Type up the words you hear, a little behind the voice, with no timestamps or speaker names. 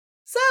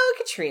So,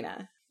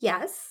 Katrina.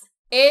 Yes?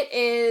 It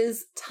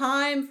is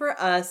time for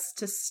us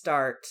to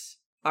start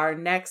our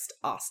next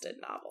Austen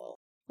novel.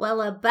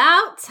 Well,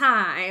 about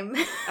time.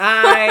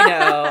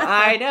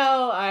 I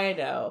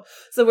know.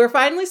 So we're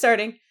finally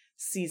starting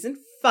season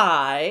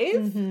 5.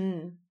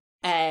 Mm-hmm.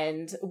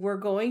 And we're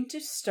going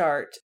to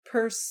start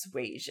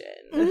Persuasion.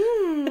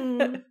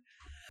 Mm.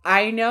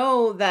 I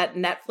know that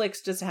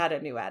Netflix just had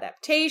a new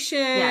adaptation,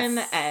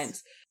 Yes. and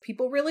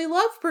people really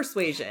love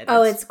Persuasion.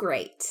 Oh, it's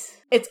great.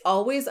 It's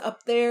always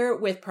up there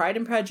with Pride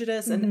and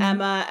Prejudice and Mm-hmm.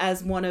 Emma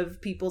as one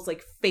of people's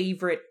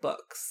favorite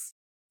books.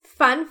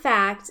 Fun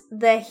fact,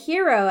 the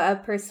hero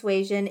of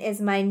Persuasion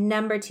is my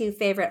number 2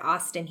 favorite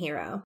Austen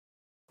hero.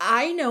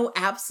 I know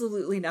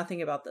absolutely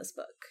nothing about this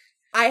book.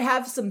 I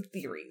have some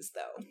theories,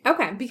 though.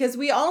 Okay. Because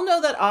we all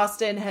know that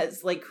Austen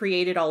has,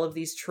 created all of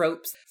these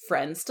tropes.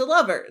 Friends to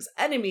lovers,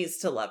 enemies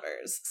to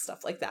lovers,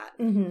 stuff like that.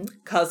 Mm-hmm.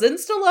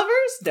 Cousins to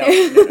lovers?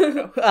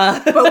 No.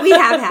 But we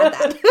have had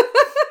that.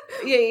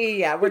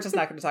 Yeah. We're just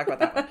not going to talk about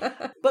that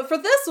one. But for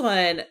this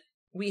one,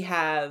 we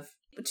have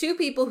 2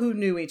 people who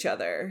knew each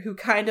other, who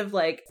kind of,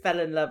 fell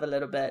in love a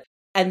little bit.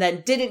 And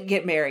then didn't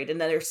get married.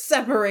 And then they're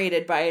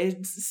separated by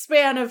a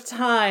span of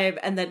time.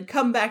 And then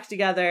come back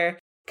together.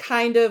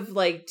 Kind of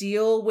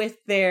deal with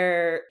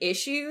their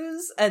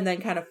issues and then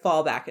kind of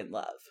fall back in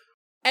love.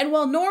 And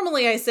while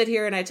normally I sit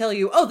here and I tell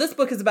you, oh, this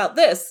book is about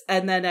this,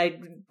 and then I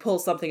pull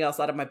something else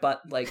out of my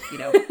butt,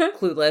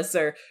 Clueless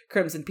or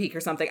Crimson Peak or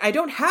something. I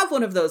don't have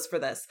one of those for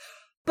this.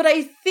 But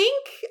I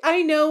think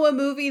I know a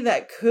movie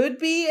that could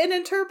be an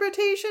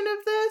interpretation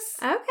of this.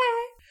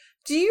 Okay.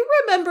 Do you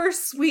remember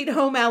Sweet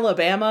Home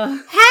Alabama?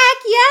 Heck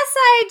yes,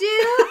 I do.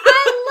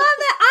 I love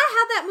that. I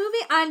have that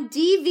movie on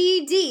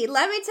DVD.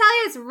 Let me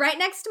tell you, it's right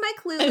next to my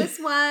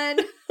Clueless one.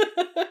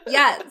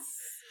 Yes.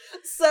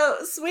 So,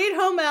 Sweet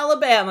Home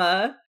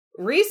Alabama,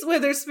 Reese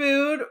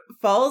Witherspoon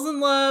falls in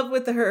love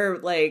with her,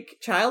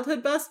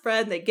 childhood best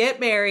friend. They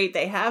get married.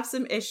 They have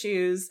some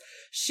issues.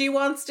 She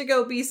wants to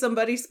go be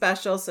somebody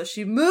special, so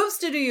she moves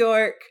to New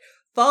York,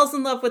 falls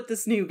in love with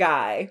this new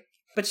guy.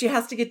 But she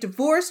has to get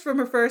divorced from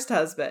her first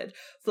husband,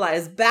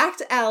 flies back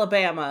to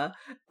Alabama,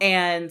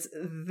 and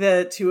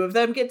the 2 of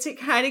them get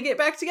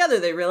back together.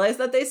 They realize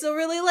that they still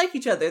really like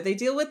each other. They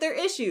deal with their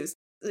issues.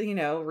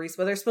 Reese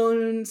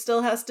Witherspoon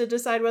still has to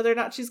decide whether or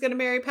not she's going to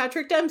marry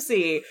Patrick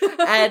Dempsey.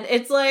 And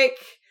it's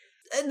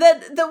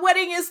the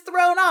wedding is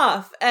thrown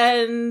off,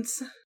 and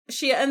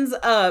she ends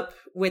up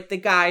with the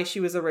guy she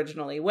was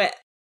originally with.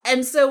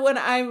 And so when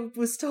I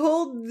was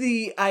told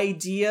the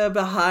idea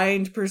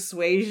behind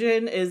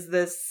Persuasion is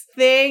this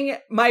thing,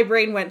 my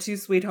brain went to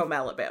Sweet Home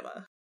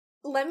Alabama.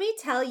 Let me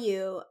tell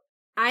you,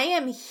 I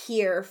am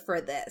here for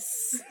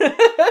this.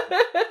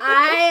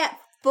 I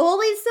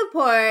fully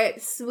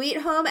support Sweet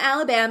Home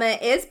Alabama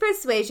is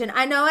Persuasion.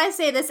 I know I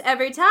say this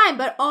every time,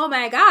 but oh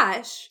my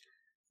gosh.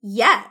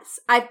 Yes,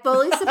 I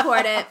fully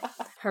support it.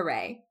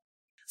 Hooray.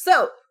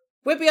 So,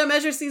 Whip Beyond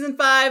Measure Season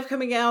 5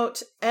 coming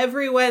out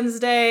every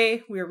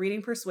Wednesday. We're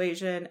reading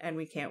Persuasion, and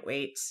we can't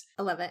wait.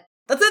 I love it.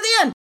 That's at the end.